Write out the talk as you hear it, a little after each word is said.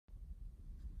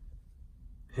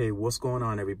Hey, what's going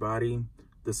on, everybody?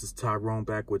 This is Tyrone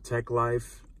back with Tech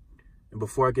Life. And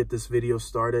before I get this video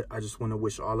started, I just want to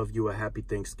wish all of you a happy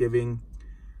Thanksgiving.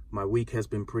 My week has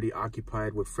been pretty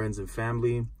occupied with friends and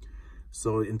family.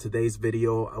 So in today's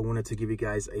video, I wanted to give you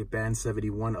guys a Band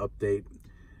 71 update.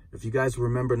 If you guys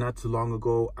remember, not too long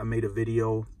ago, I made a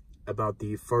video about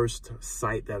the first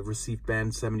site that received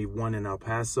Band 71 in El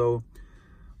Paso.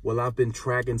 Well, I've been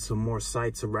tracking some more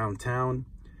sites around town,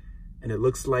 and it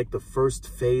looks like the first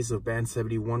phase of Band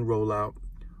 71 rollout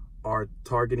are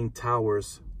targeting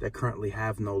towers that currently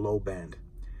have no low band.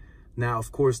 Now,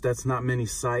 of course, that's not many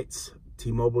sites.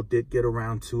 T-Mobile did get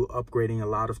around to upgrading a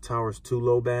lot of towers to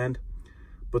low band,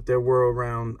 but there were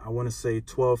around, I want to say,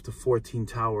 12 to 14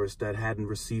 towers that hadn't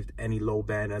received any low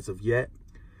band as of yet.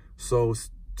 So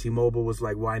T-Mobile was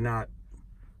like, why not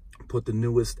put the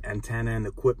newest antenna and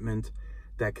equipment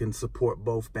that can support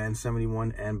both Band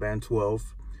 71 and Band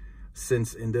 12,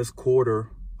 since in this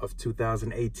quarter of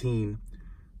 2018,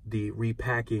 the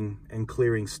repacking and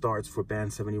clearing starts for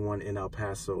Band 71 in El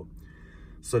Paso.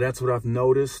 So that's what I've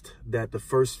noticed, that the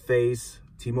first phase,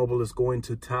 T-Mobile is going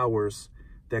to towers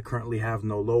that currently have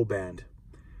no low band.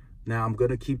 Now, I'm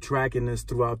going to keep tracking this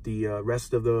throughout the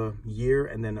rest of the year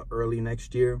and then early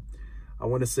next year. I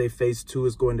want to say phase 2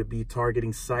 is going to be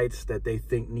targeting sites that they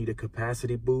think need a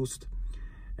capacity boost.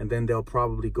 And then they'll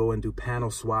probably go and do panel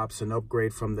swaps and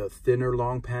upgrade from the thinner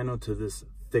long panel to this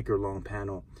thicker long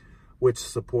panel, which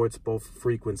supports both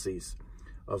frequencies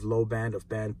of low band of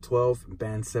Band 12 and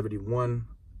Band 71.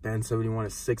 Band 71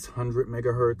 is 600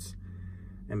 megahertz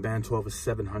and Band 12 is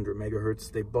 700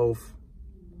 megahertz. They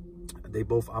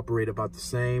both operate about the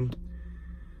same.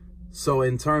 So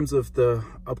in terms of the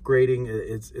upgrading,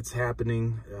 it's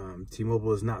happening.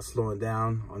 T-Mobile is not slowing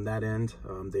down on that end.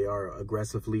 They are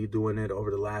aggressively doing it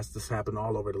over this happened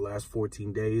all over the last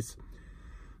 14 days.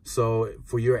 So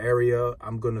for your area,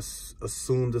 I'm going to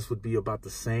assume this would be about the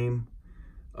same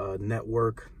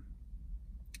network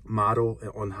model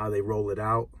on how they roll it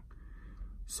out.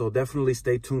 So definitely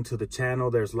stay tuned to the channel.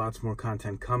 There's lots more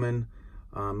content coming.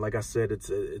 Like I said,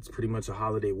 it's pretty much a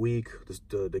holiday week.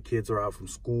 The kids are out from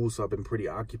school, so I've been pretty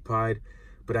occupied.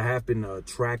 But I have been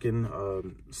tracking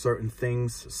certain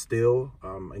things still,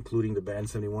 including the Band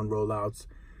 71 rollouts,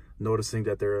 noticing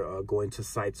that they're going to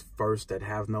sites first that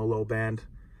have no low band.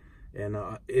 And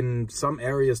in some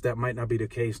areas, that might not be the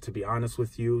case, to be honest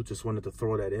with you. Just wanted to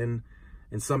throw that in.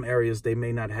 In some areas, they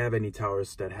may not have any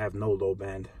towers that have no low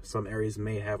band. Some areas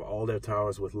may have all their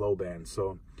towers with low band.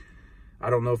 So I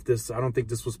don't know if I don't think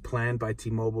this was planned by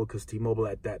T-Mobile, because T-Mobile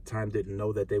at that time didn't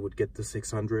know that they would get the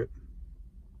 600,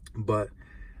 but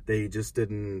they just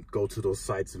didn't go to those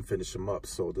sites and finish them up.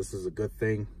 So this is a good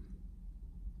thing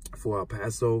for El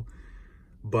Paso.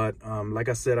 But like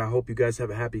I said, I hope you guys have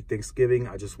a happy Thanksgiving.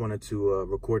 I just wanted to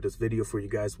record this video for you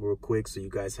guys real quick, so you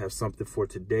guys have something for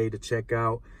today to check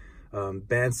out.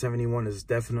 Band 71 is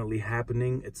definitely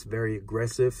happening. It's very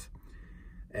aggressive.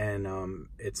 And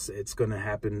it's going to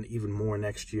happen even more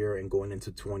next year and going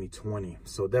into 2020.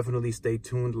 So definitely stay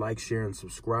tuned, like, share, and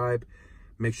subscribe.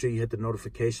 Make sure you hit the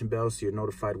notification bell so you're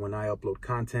notified when I upload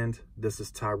content. This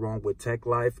is Tyrone with Tech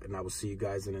Life, and I will see you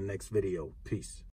guys in the next video. Peace.